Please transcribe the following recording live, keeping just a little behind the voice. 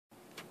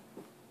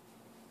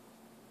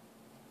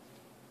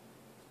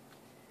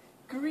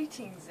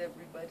Greetings,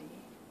 everybody.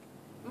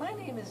 My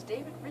name is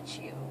David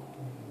Riccio,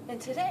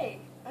 and today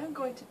I'm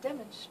going to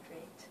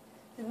demonstrate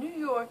the New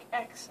York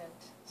accent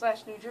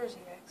 / New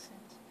Jersey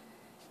accent.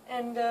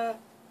 And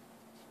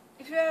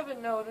if you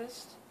haven't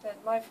noticed,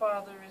 that my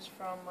father is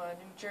from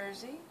New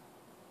Jersey,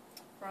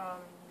 from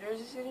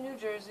Jersey City, New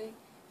Jersey.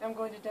 I'm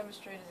going to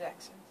demonstrate his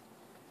accent.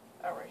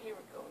 Alright, here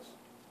it goes.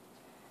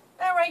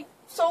 Alright,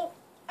 so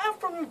I'm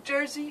from New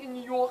Jersey in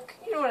New York.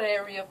 You know that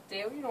area up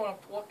there. You know what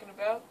I'm talking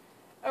about.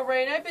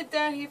 Alright, I've been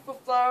down here for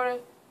Florida.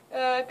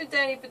 I've been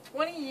down here for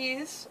 20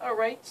 years.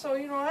 Alright, so,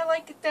 you know, I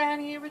like it down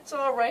here. It's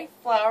alright.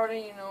 Florida,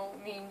 you know,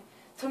 I mean,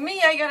 to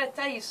me, I gotta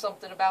tell you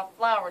something about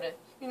Florida.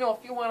 You know,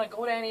 if you want to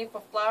go down here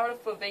for Florida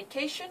for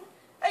vacation,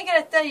 I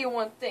gotta tell you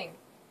one thing.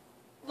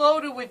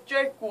 Loaded with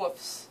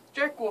jerk-offs.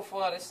 Jerk-off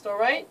artists,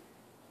 alright?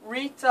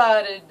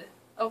 Retarded.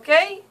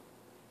 Okay?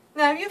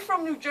 Now, if you're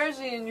from New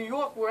Jersey and New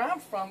York, where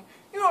I'm from,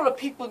 you know the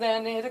people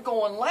down there, they're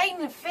going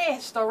lightning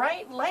fast,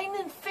 alright?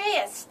 Lightning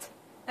fast.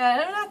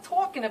 Now, I'm not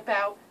talking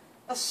about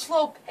a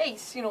slow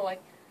pace, you know,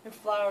 like in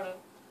Florida.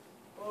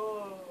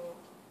 Oh,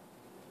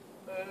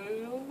 I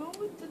don't know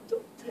what to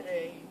do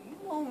today.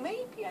 You know,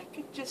 maybe I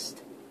could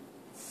just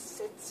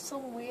sit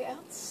somewhere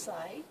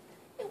outside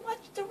and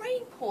watch the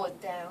rain pour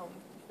down.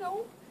 You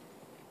know,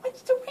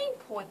 watch the rain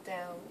pour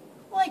down.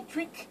 Like,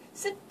 drink,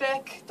 sit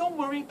back, don't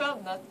worry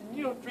about nothing.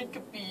 You know, drink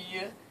a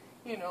beer,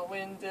 you know,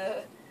 and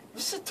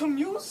listen to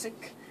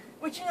music.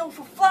 But, you know,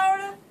 for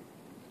Florida,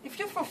 if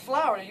you're from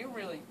Florida,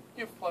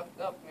 you're fucked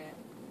up, man.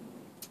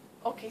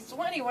 Okay, so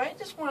anyway, I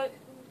just want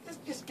to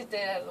just get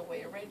that out of the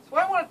way, alright? So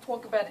I want to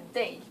talk about a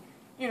day,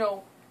 you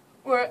know,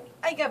 where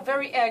I got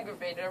very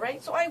aggravated,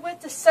 alright? So I went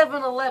to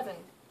 7-Eleven.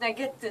 Now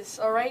get this,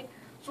 alright?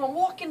 So I'm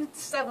walking into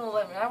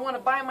 7-Eleven. I want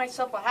to buy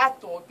myself a hot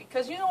dog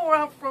because you know where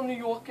I'm from, New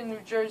York and New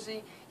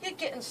Jersey, you're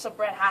getting some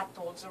bread hot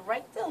dogs,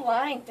 alright? They're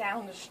lying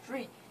down the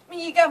street. I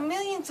mean, you got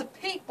millions of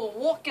people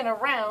walking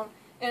around,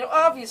 and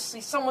obviously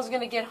someone's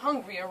going to get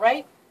hungry,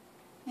 alright?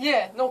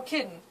 Yeah, no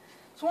kidding.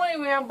 So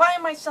anyway, I'm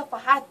buying myself a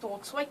hot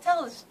dog, so I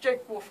tell this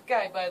jerk-off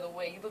guy, by the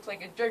way, he looks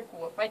like a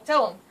jerk-off, I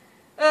tell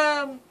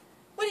him,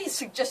 what do you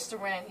suggest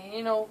around here,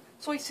 you know?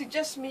 So he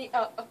suggests me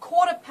a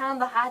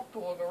quarter-pounder hot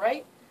dog,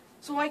 alright?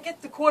 So I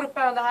get the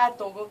quarter-pounder hot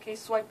dog, okay,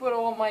 so I put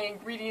all my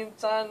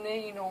ingredients on there,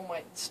 you know,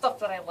 my stuff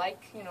that I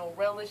like, you know,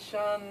 relish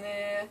on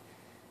there,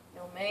 you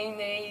know,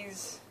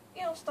 mayonnaise,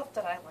 you know, stuff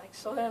that I like.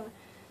 So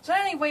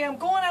anyway, I'm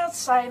going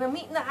outside, I'm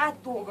eating the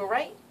hot dog,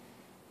 alright?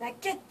 Now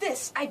get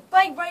this, I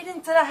bite right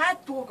into the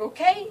hot dog,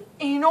 okay?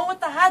 And you know what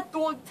the hot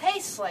dog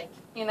tastes like?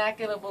 You're not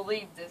going to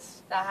believe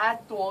this. The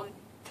hot dog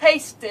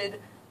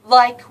tasted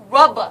like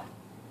rubber.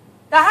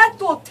 The hot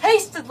dog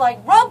tasted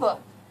like rubber.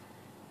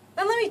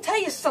 Now let me tell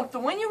you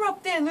something. When you're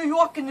up there in New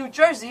York and New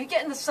Jersey, you're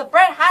getting the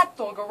Sabret hot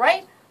dog,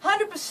 alright?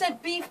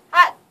 100% beef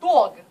hot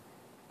dog.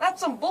 Not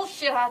some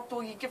bullshit hot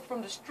dog you get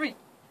from the street.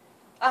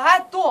 A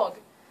hot dog.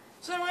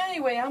 So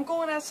anyway, I'm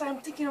going outside,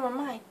 I'm thinking in my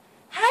mind,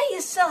 how do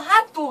you sell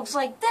hot dogs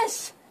like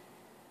this?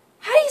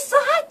 How do you sell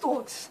hot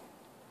dogs?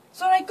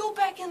 So I go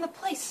back in the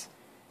place.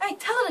 I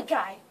tell the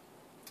guy,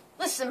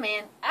 listen,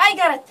 man, I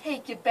gotta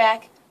take you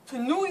back to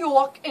New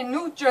York and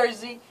New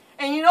Jersey,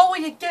 and you know what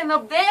you're getting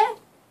up there?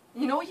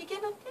 You know what you're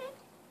getting up there?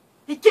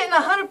 You're getting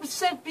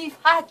 100% beef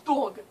hot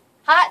dog.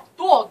 Hot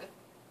dog.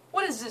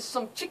 What is this,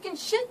 some chicken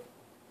shit?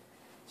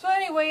 So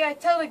anyway, I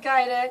tell the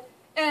guy that,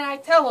 and I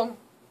tell him,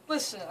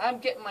 listen, I'm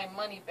getting my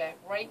money back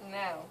right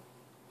now.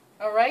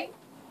 Alright?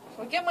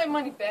 So I get my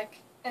money back,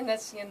 and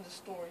that's the end of the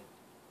story.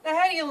 Now,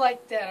 how do you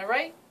like that,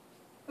 alright?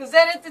 Was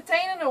that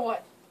entertaining or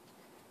what?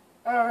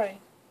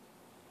 Alright.